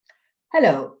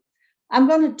Hello, I'm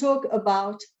going to talk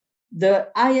about the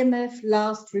IMF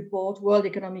last report, World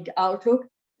Economic Outlook,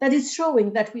 that is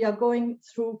showing that we are going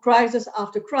through crisis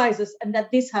after crisis and that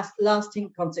this has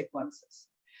lasting consequences.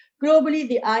 Globally,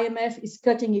 the IMF is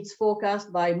cutting its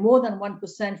forecast by more than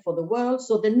 1% for the world,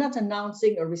 so they're not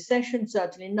announcing a recession,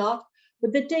 certainly not,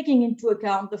 but they're taking into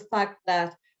account the fact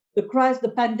that the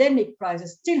pandemic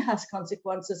crisis still has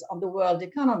consequences on the world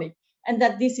economy and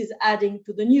that this is adding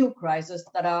to the new crises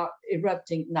that are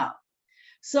erupting now.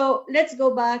 So let's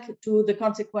go back to the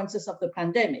consequences of the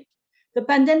pandemic. The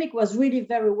pandemic was really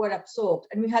very well absorbed,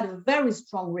 and we had a very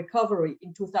strong recovery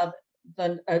in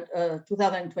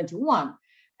 2021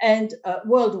 and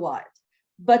worldwide.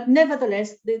 But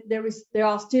nevertheless, there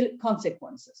are still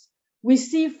consequences. We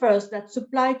see first that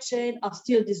supply chains are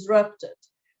still disrupted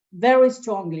very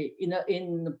strongly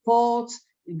in ports,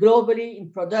 globally in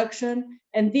production,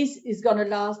 and this is going to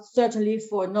last certainly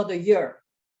for another year.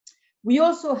 We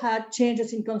also had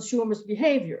changes in consumers'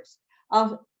 behaviors,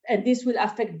 and this will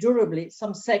affect durably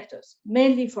some sectors,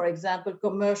 mainly, for example,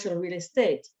 commercial real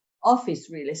estate, office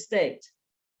real estate.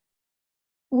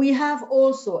 We have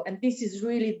also, and this is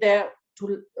really there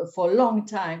for a long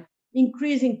time,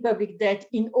 increasing public debt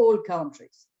in all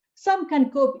countries. Some can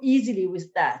cope easily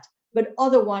with that, but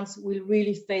other ones will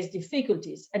really face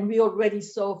difficulties. And we already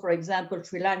saw, for example,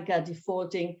 Sri Lanka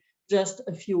defaulting just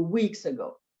a few weeks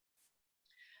ago.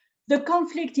 The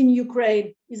conflict in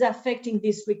Ukraine is affecting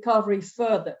this recovery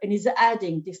further and is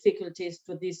adding difficulties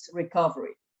to this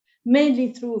recovery,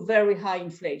 mainly through very high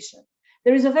inflation.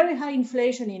 There is a very high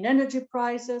inflation in energy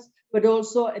prices, but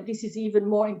also, and this is even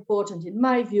more important in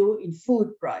my view, in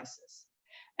food prices.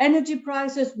 Energy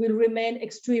prices will remain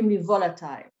extremely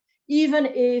volatile, even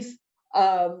if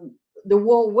the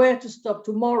war were to stop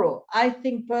tomorrow. I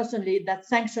think personally that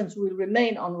sanctions will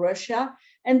remain on Russia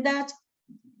and that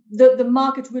the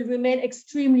market will remain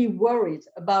extremely worried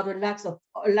about a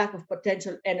lack of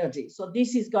potential energy. So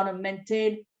this is going to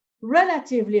maintain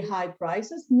relatively high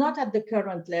prices, not at the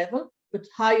current level, but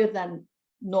higher than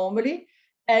normally,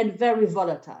 and very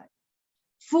volatile.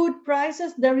 Food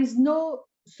prices, there is no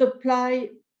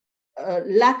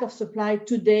lack of supply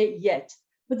today yet,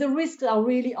 but the risks are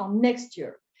really on next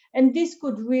year. And this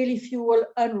could really fuel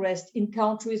unrest in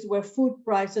countries where food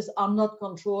prices are not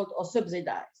controlled or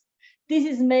subsidized. This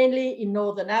is mainly in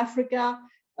Northern Africa,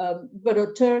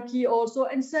 but Turkey also,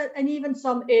 and even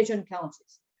some Asian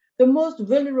countries. The most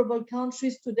vulnerable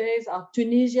countries today are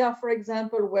Tunisia, for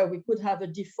example, where we could have a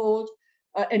default,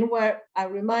 and where I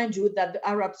remind you that the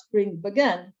Arab Spring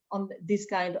began on this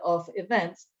kind of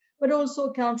events, but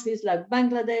also countries like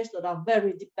Bangladesh that are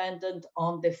very dependent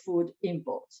on the food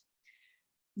imports.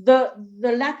 The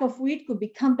lack of wheat could be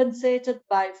compensated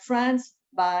by France,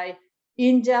 by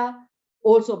India,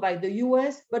 also by the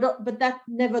US, but that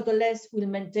nevertheless will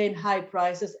maintain high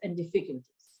prices and difficulties.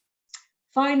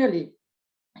 Finally,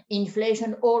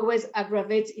 inflation always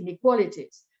aggravates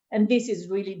inequalities, and this is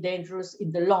really dangerous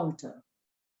in the long term.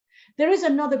 There is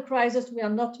another crisis we are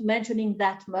not mentioning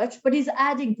that much, but is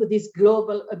adding to this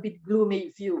global, a bit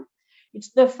gloomy view. It's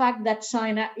the fact that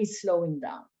China is slowing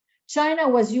down. China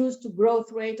was used to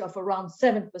growth rate of around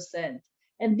 7%.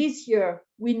 And this year,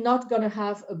 we're not going to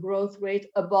have a growth rate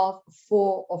above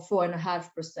 4 or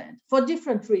 4.5% for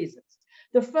different reasons.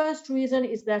 The first reason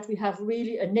is that we have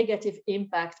really a negative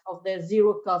impact of their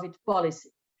zero COVID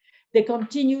policy. They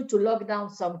continue to lock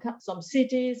down some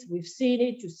cities. We've seen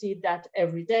it, you see that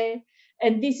every day.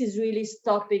 And this is really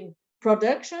stopping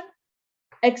production,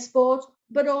 export,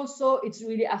 but also it's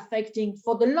really affecting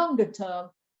for the longer term,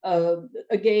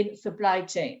 again, supply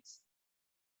chains.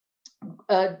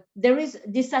 There is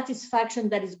dissatisfaction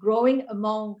that is growing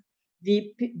among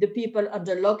the people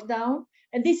under lockdown.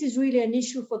 And this is really an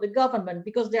issue for the government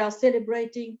because they are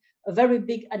celebrating a very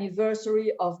big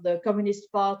anniversary of the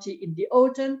Communist Party in the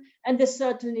autumn, and they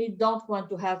certainly don't want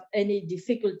to have any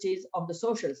difficulties on the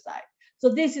social side. So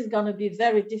this is going to be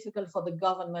very difficult for the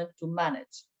government to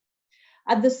manage.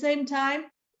 At the same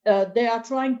time, they are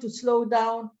trying to slow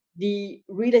down the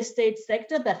real estate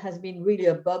sector that has been really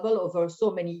a bubble over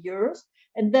so many years,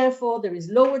 and therefore there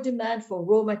is lower demand for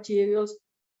raw materials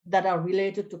that are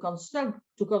related to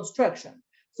construction.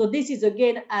 So this is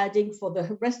again adding for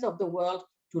the rest of the world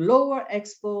to lower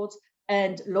exports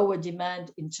and lower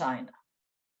demand in China.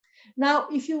 Now,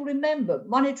 if you remember,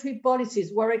 monetary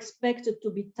policies were expected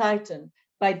to be tightened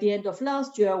by the end of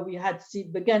last year. We had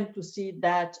begun to see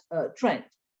that trend.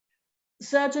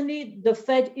 Certainly, the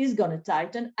Fed is going to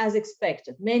tighten as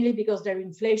expected, mainly because their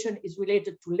inflation is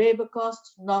related to labor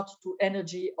costs, not to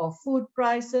energy or food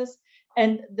prices,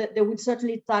 and that they will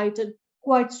certainly tighten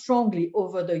quite strongly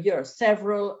over the years,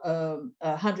 several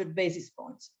 100 basis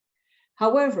points.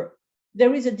 However,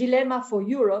 there is a dilemma for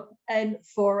Europe and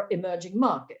for emerging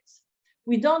markets.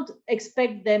 We don't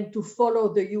expect them to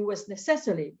follow the US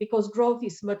necessarily because growth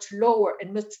is much lower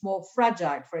and much more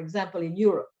fragile, for example, in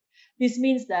Europe. This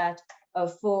means that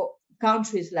for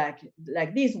countries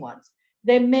like these ones,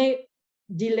 they may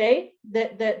delay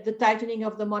the tightening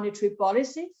of the monetary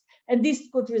policies, and this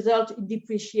could result in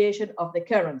depreciation of the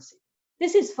currency.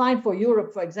 This is fine for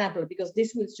Europe, for example, because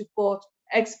this will support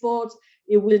exports,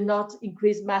 it will not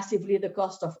increase massively the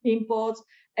cost of imports,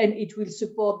 and it will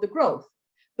support the growth.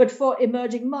 But for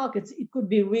emerging markets, it could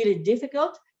be really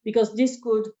difficult because this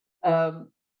could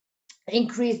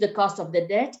increase the cost of the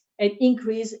debt and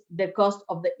increase the cost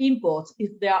of the imports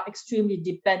if they are extremely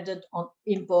dependent on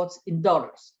imports in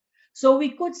dollars. So we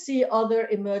could see other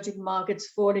emerging markets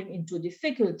falling into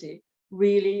difficulty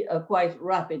really quite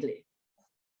rapidly.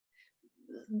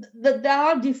 There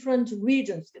are different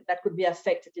regions that could be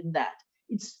affected in that.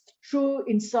 It's true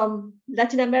in some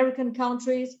Latin American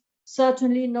countries,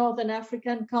 certainly Northern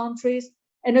African countries,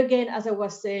 and again, as I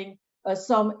was saying,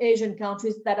 some Asian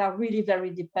countries that are really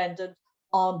very dependent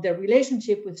on their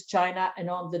relationship with China and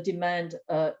on the demand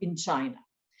in China.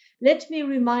 Let me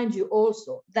remind you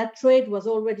also that trade was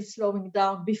already slowing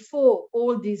down before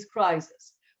all these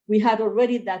crises. We had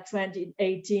already that trend in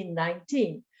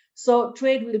 1819. So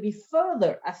trade will be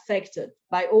further affected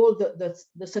by all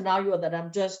the scenario that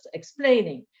I'm just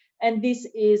explaining. And this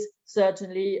is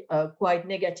certainly quite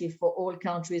negative for all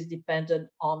countries dependent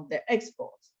on their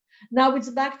exports. Now it's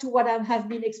back to what I have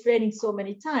been explaining so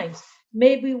many times.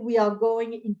 Maybe we are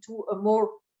going into a more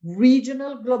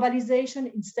regional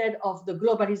globalization instead of the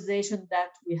globalization that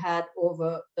we had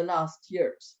over the last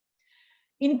years.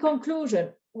 In conclusion,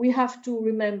 we have to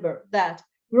remember that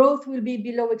growth will be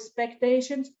below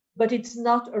expectations, but it's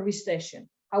not a recession.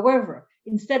 However,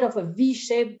 instead of a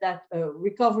V-shaped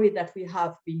recovery that we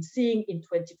have been seeing in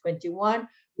 2021,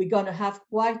 we're going to have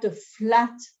quite a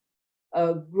flat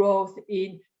growth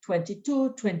in 22,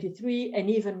 23, and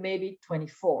even maybe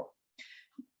 24.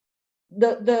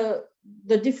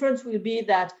 The difference will be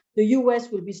that the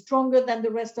US will be stronger than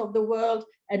the rest of the world,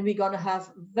 and we're going to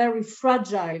have very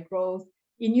fragile growth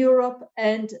in Europe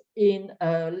and in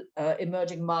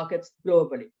emerging markets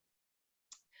globally.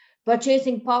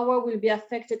 Purchasing power will be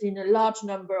affected in a large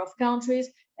number of countries,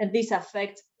 and this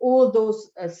affects all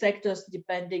those sectors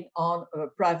depending on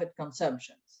private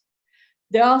consumptions.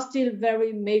 There are still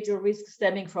very major risks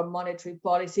stemming from monetary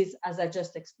policies, as I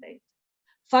just explained.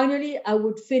 Finally, I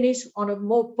would finish on a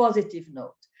more positive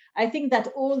note. I think that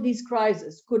all these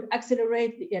crises could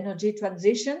accelerate the energy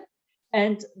transition,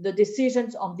 and the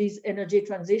decisions on this energy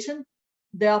transition,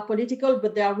 they are political,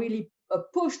 but they are really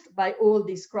pushed by all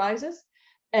these crises.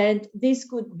 And this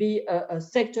could be a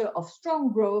sector of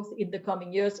strong growth in the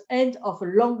coming years and of a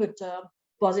longer term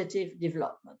positive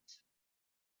development.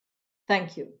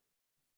 Thank you.